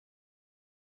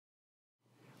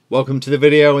Welcome to the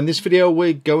video. In this video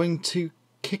we're going to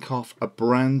kick off a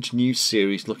brand new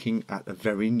series looking at a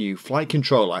very new flight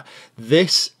controller.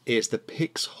 This is the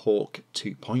PixHawk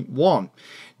 2.1.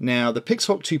 Now the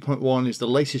PixHawk 2.1 is the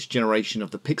latest generation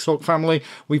of the PixHawk family.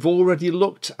 We've already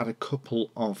looked at a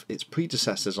couple of its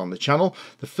predecessors on the channel.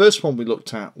 The first one we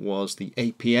looked at was the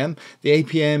APM. The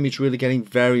APM is really getting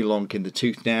very long in the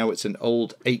tooth now. It's an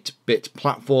old 8-bit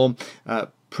platform.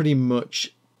 Pretty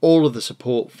much all of the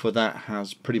support for that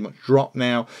has pretty much dropped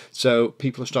now, so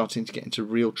people are starting to get into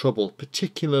real trouble,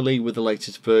 particularly with the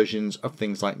latest versions of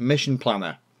things like Mission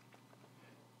Planner.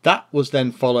 That was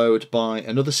then followed by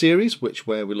another series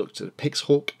where we looked at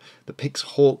PixHawk. The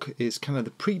PixHawk is kind of the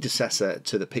predecessor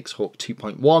to the PixHawk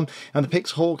 2.1, and the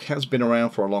PixHawk has been around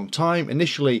for a long time,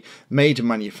 initially made and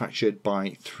manufactured by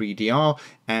 3DR,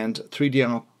 and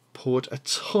 3DR poured a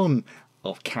ton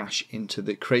of cash into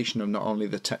the creation of not only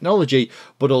the technology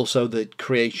but also the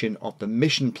creation of the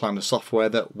Mission Planner software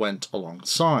that went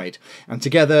alongside, and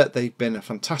together they've been a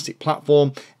fantastic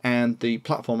platform and the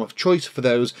platform of choice for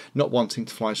those not wanting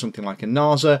to fly something like a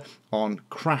NASA on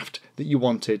craft that you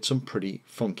wanted some pretty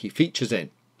funky features in.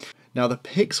 Now the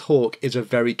PixHawk is a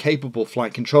very capable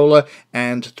flight controller,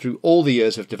 and through all the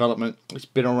years of development it's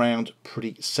been around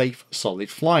pretty safe, solid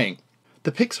flying.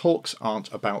 The PixHawks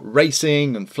aren't about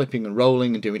racing and flipping and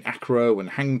rolling and doing acro and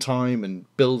hang time and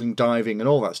building diving and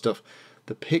all that stuff.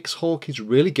 The PixHawk is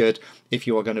really good if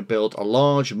you are going to build a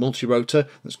large multi-rotor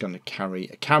that's going to carry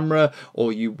a camera,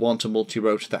 or you want a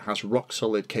multi-rotor that has rock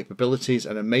solid capabilities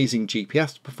and amazing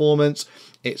GPS performance.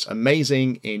 It's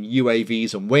amazing in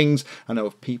UAVs and wings. I know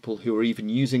of people who are even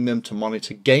using them to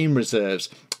monitor game reserves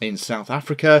in South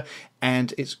Africa,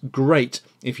 and it's great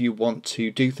if you want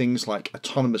to do things like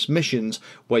autonomous missions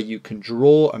where you can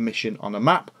draw a mission on a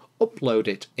map, upload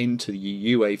it into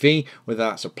the UAV, whether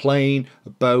that's a plane,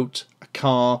 a boat, a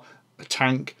car, a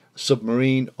tank, a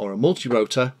submarine or a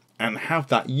multi-rotor, and have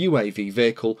that UAV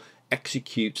vehicle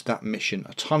execute that mission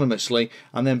autonomously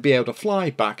and then be able to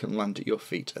fly back and land at your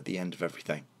feet at the end of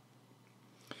everything.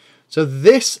 So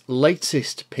this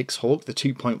latest PixHawk, the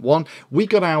 2.1, we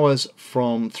got ours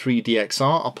from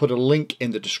 3DXR. I'll put a link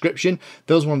in the description.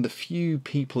 Those are one of the few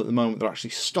people at the moment that are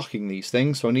actually stocking these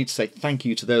things, so I need to say thank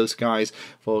you to those guys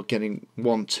for getting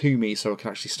one to me so I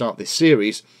can actually start this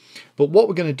series. But what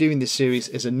we're going to do in this series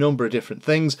is a number of different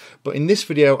things, but in this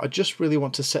video I just really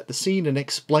want to set the scene and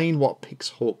explain what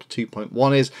PixHawk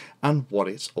 2.1 is and what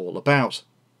it's all about.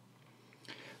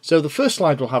 So the first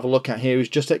slide we'll have a look at here is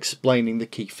just explaining the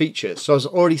key features. So as I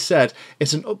already said,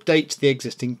 it's an update to the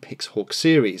existing PixHawk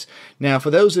series. Now for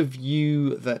those of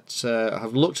you that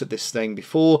have looked at this thing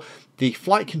before, the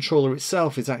flight controller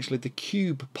itself is actually the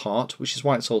cube part, which is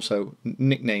why it's also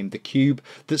nicknamed the cube,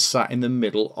 that's sat in the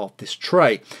middle of this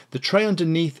tray. The tray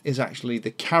underneath is actually the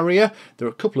carrier. There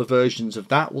are a couple of versions of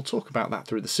that. We'll talk about that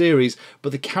through the series,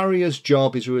 but the carrier's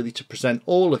job is really to present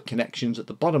all the connections at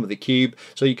the bottom of the cube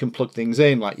so you can plug things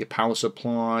in like your power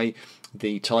supply,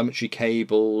 the telemetry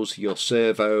cables, your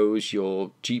servos,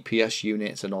 your GPS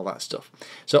units and all that stuff.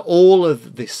 So all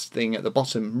of this thing at the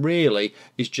bottom really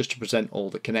is just to present all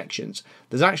the connections.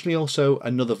 There's actually also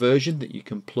another version that you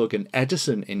can plug an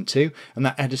Edison into, and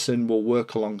that Edison will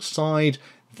work alongside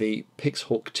the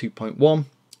PixHawk 2.1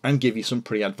 and give you some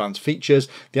pretty advanced features.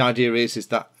 The idea is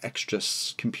that extra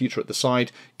computer at the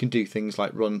side can do things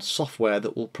like run software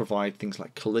that will provide things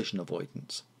like collision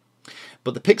avoidance.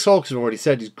 But the PixHawk, as I've already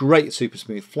said, is great at super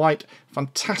smooth flight,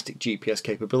 fantastic GPS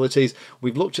capabilities.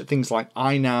 We've looked at things like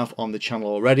iNav on the channel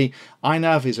already.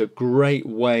 iNav is a great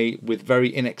way with very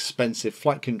inexpensive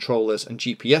flight controllers and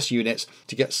GPS units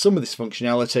to get some of this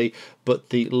functionality,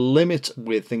 but the limit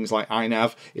with things like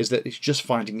iNav is that it's just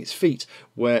finding its feet,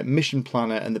 where Mission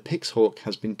Planner and the PixHawk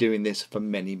has been doing this for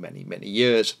many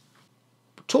years.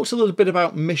 Talked a little bit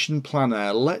about Mission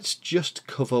Planner. Let's just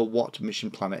cover what Mission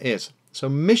Planner is. So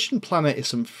Mission Planner is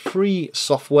some free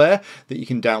software that you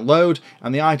can download,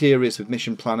 and the idea is with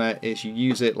Mission Planner is you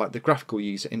use it like the graphical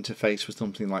user interface for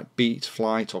something like Beat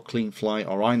Flight or Clean Flight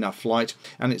or iNav Flight,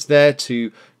 and it's there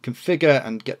to configure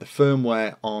and get the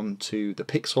firmware onto the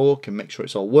PixHawk and make sure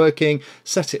it's all working,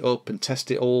 set it up and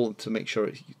test it all to make sure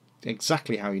it's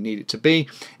exactly how you need it to be,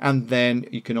 and then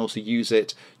you can also use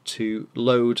it to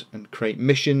load and create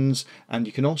missions, and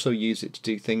you can also use it to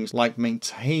do things like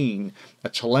maintain a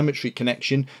telemetry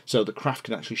connection so the craft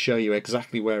can actually show you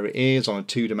exactly where it is on a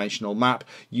two-dimensional map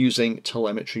using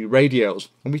telemetry radios.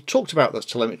 And we talked about those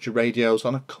telemetry radios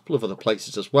on a couple of other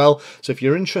places as well, so if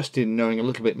you're interested in knowing a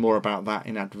little bit more about that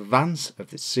in advance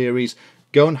of this series,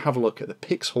 go and have a look at the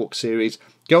PixHawk series,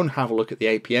 go and have a look at the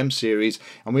APM series,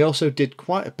 and we also did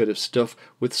quite a bit of stuff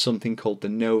with something called the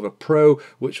Nova Pro,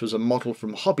 which was a model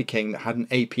from Hobby King that had an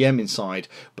APM inside,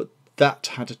 but that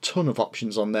had a ton of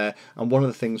options on there, and one of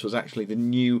the things was actually the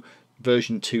new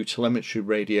version 2 telemetry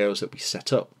radios that we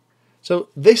set up. So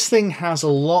this thing has a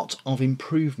lot of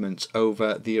improvements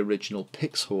over the original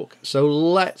PixHawk, so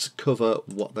let's cover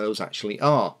what those actually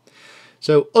are.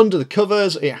 So under the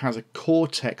covers, it has a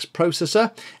Cortex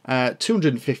processor,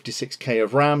 256K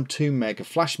of RAM, 2 meg of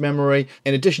flash memory.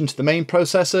 In addition to the main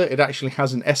processor, it actually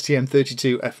has an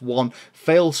STM32F1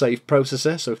 failsafe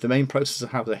processor, so if the main processor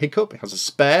has a hiccup, it has a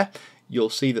spare. You'll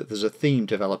see that there's a theme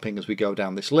developing as we go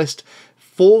down this list.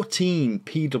 14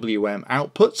 PWM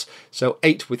outputs, so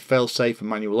 8 with failsafe and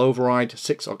manual override,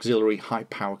 6 auxiliary high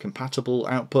power compatible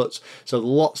outputs, so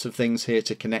lots of things here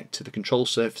to connect to the control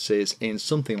surfaces in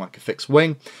something like a fixed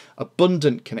wing.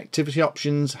 Abundant connectivity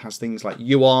options, has things like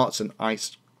UARTs and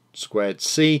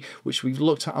I2C, which we've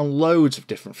looked at on loads of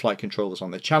different flight controllers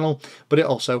on the channel, but it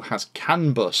also has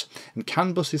CAN bus, and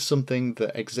CAN bus is something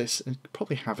that exists, and you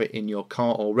probably have it in your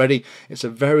car already. It's a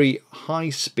very high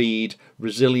speed,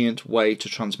 resilient way to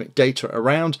transmit data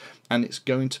around, and it's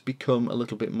going to become a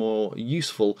little bit more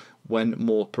useful when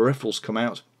more peripherals come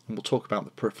out, and we'll talk about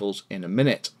the peripherals in a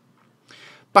minute.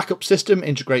 Backup system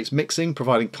integrates mixing,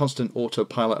 providing constant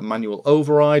autopilot and manual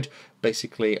override.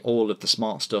 Basically, all of the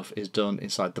smart stuff is done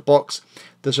inside the box.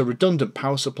 There's a redundant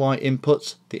power supply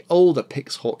input. The older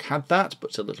PixHawk had that,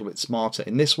 but it's a little bit smarter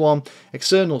in this one.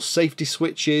 External safety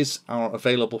switches are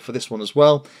available for this one as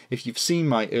well. If you've seen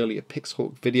my earlier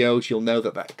PixHawk videos, you'll know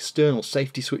that that external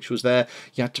safety switch was there.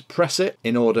 You had to press it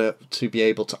in order to be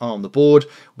able to arm the board.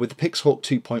 With the PixHawk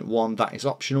 2.1, that is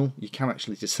optional. You can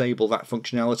actually disable that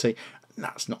functionality.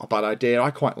 That's not a bad idea.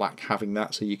 I quite like having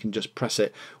that, so you can just press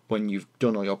it when you've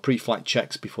done all your pre-flight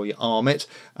checks before you arm it.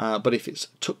 But if it's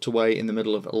tucked away in the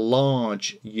middle of a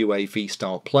large UAV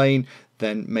style plane,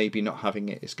 then maybe not having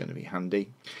it is going to be handy.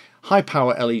 High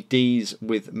power LEDs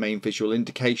with main visual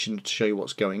indication to show you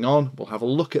what's going on. We'll have a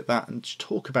look at that and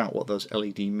talk about what those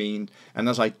LED mean. And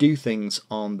as I do things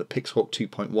on the PixHawk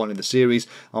 2.1 in the series,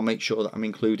 I'll make sure that I'm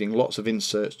including lots of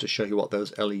inserts to show you what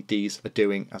those LEDs are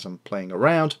doing as I'm playing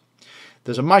around.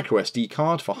 There's a micro SD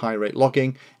card for high rate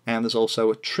logging, and there's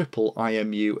also a triple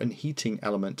IMU and heating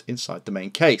element inside the main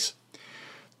case.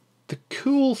 The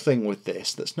cool thing with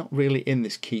this, that's not really in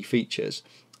this key features,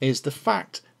 is the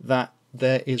fact that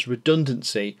there is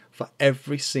redundancy for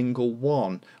every single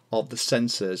one of the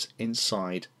sensors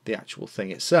inside the actual thing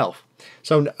itself.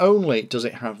 So not only does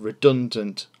it have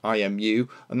redundant IMU,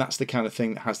 and that's the kind of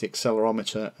thing that has the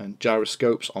accelerometer and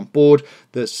gyroscopes on board,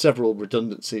 there's several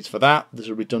redundancies for that. There's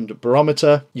a redundant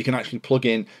barometer. You can actually plug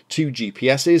in 2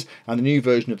 GPSs, and the new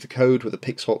version of the code with the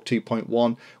PixHawk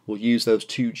 2.1 will use those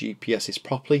 2 GPSs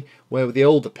properly, where with the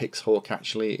older PixHawk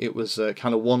actually it was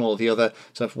kind of one or the other,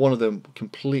 so if one of them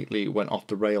completely went off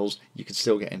the rails you could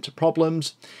still get into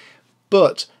problems.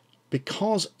 But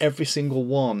because every single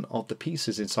one of the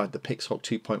pieces inside the PixHawk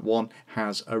 2.1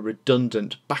 has a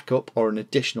redundant backup or an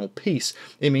additional piece,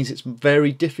 it means it's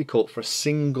very difficult for a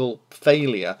single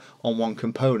failure on one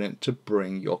component to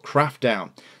bring your craft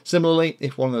down. Similarly,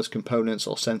 if one of those components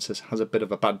or sensors has a bit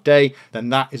of a bad day, then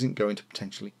that isn't going to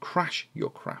potentially crash your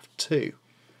craft too.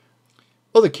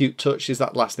 Other cute touch is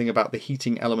that last thing about the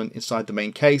heating element inside the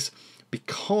main case.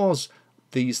 Because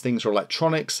these things are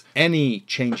electronics, any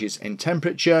changes in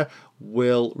temperature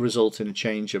will result in a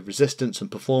change of resistance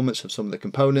and performance of some of the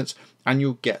components, and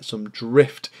you'll get some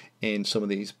drift in some of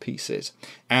these pieces.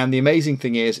 And the amazing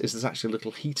thing is there's actually a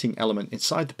little heating element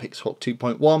inside the PixHawk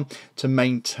 2.1 to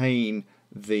maintain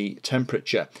the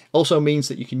temperature. Also means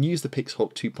that you can use the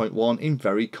PixHawk 2.1 in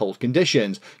very cold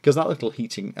conditions, because that little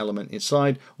heating element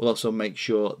inside will also make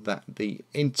sure that the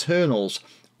internals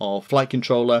of flight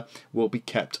controller will be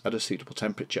kept at a suitable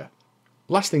temperature.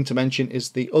 Last thing to mention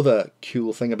is the other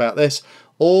cool thing about this.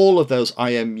 All of those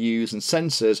IMUs and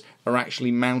sensors are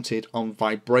actually mounted on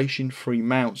vibration-free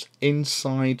mounts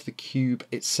inside the cube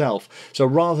itself. So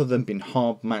rather than being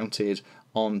hard mounted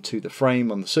onto the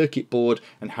frame on the circuit board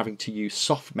and having to use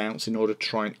soft mounts in order to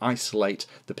try and isolate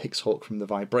the PixHawk from the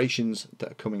vibrations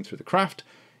that are coming through the craft,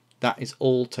 that is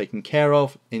all taken care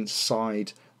of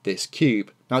inside this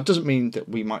cube. Now it doesn't mean that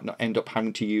we might not end up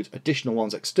having to use additional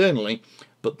ones externally,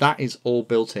 but that is all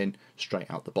built in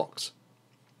straight out the box.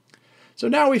 So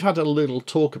now we've had a little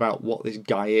talk about what this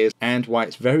guy is and why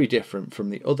it's very different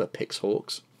from the other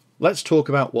PixHawks, let's talk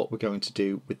about what we're going to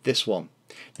do with this one.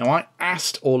 Now, I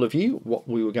asked all of you what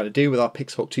we were going to do with our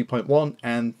PixHawk 2.1,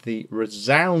 and the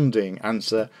resounding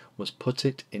answer was put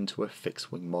it into a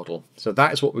fixed wing model. So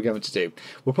that is what we're going to do.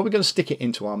 We're probably going to stick it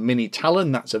into our mini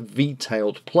Talon. That's a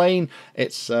V-tailed plane.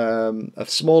 It's a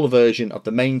smaller version of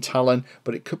the main Talon,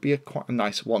 but it could be quite a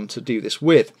nice one to do this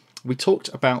with. We talked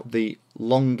about the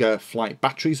longer flight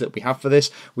batteries that we have for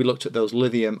this. We looked at those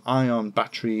lithium ion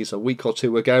batteries a week or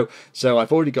two ago, so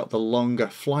I've already got the longer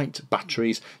flight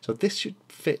batteries, so this should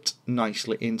fit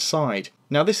nicely inside.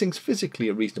 Now, this thing's physically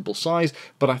a reasonable size,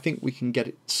 but I think we can get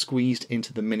it squeezed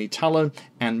into the mini Talon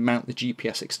and mount the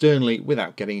GPS externally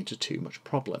without getting into too much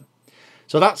problem.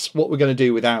 So that's what we're going to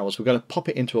do with ours. We're going to pop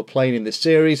it into a plane in this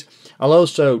series. I'll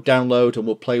also download and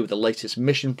we'll play with the latest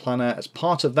mission planner as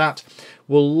part of that.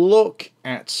 We'll look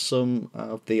at some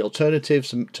of the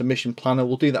alternatives to mission planner.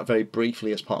 We'll do that very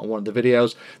briefly as part of one of the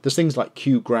videos. There's things like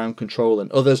Q ground control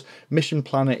and others. Mission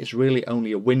planner is really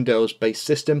only a Windows based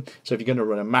system. So if you're going to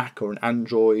run a Mac or an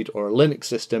Android or a Linux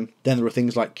system, then there are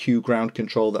things like Q ground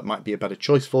control that might be a better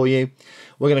choice for you.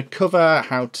 We're going to cover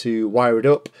how to wire it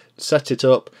up, set it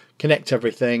up, connect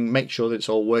everything, make sure that it's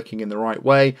all working in the right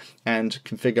way, and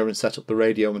configure and set up the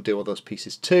radio and do all those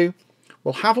pieces too.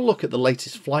 We'll have a look at the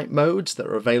latest flight modes that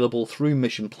are available through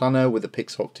Mission Planner with the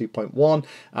PixHawk 2.1.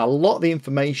 A lot of the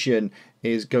information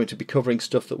is going to be covering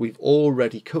stuff that we've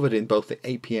already covered in both the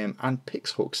APM and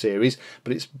PixHawk series,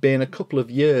 but it's been a couple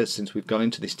of years since we've gone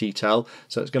into this detail,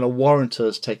 so it's going to warrant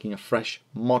us taking a fresh,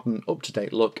 modern,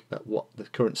 up-to-date look at what the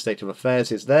current state of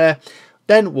affairs is there.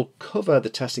 Then we'll cover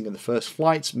the testing of the first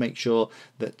flights, make sure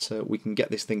that we can get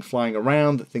this thing flying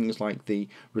around, that things like the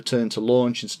return to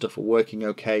launch and stuff are working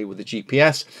okay with the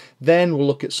GPS. Then we'll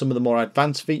look at some of the more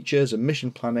advanced features and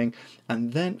mission planning,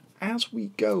 and then as we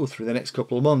go through the next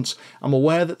couple of months, I'm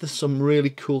aware that there's some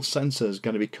really cool sensors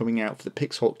going to be coming out for the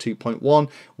PixHawk 2.1,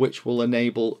 which will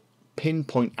enable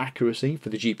pinpoint accuracy for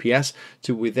the GPS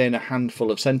to within a handful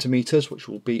of centimeters, which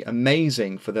will be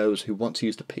amazing for those who want to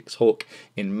use the PixHawk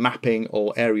in mapping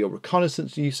or aerial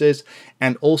reconnaissance uses,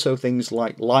 and also things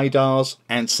like LiDARs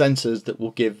and sensors that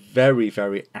will give very,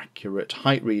 very accurate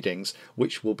height readings,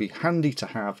 which will be handy to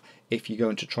have if you're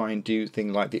going to try and do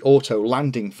things like the auto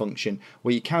landing function,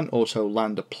 where you can auto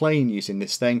land a plane using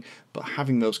this thing, but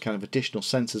having those kind of additional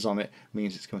sensors on it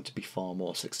means it's going to be far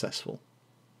more successful.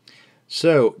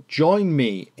 So join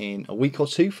me in a week or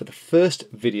two for the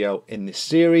first video in this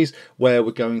series, where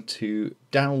we're going to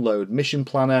download Mission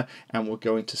Planner and we're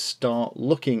going to start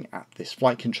looking at this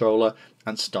flight controller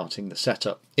and starting the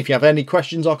setup. If you have any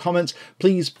questions or comments,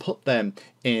 please put them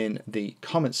in the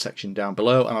comments section down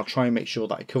below, and I'll try and make sure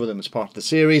that I cover them as part of the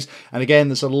series. And again,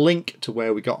 there's a link to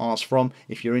where we got ours from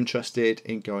if you're interested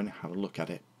in going to have a look at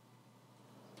it.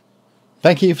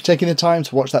 Thank you for taking the time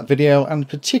to watch that video, and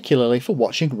particularly for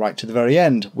watching right to the very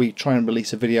end. We try and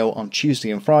release a video on Tuesday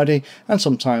and Friday, and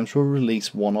sometimes we'll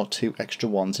release one or two extra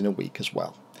ones in a week as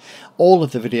well. All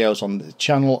of the videos on the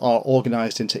channel are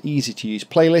organised into easy to use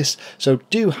playlists, so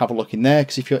do have a look in there,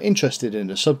 because if you're interested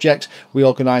in a subject, we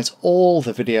organise all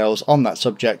the videos on that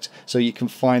subject so you can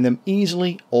find them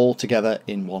easily all together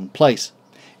in one place.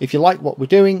 If you like what we're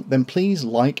doing, then please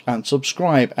like and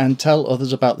subscribe and tell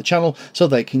others about the channel so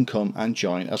they can come and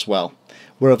join as well.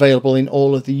 We're available in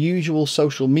all of the usual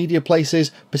social media places,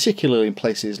 particularly in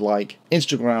places like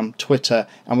Instagram, Twitter,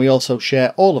 and we also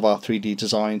share all of our 3D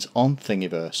designs on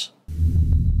Thingiverse.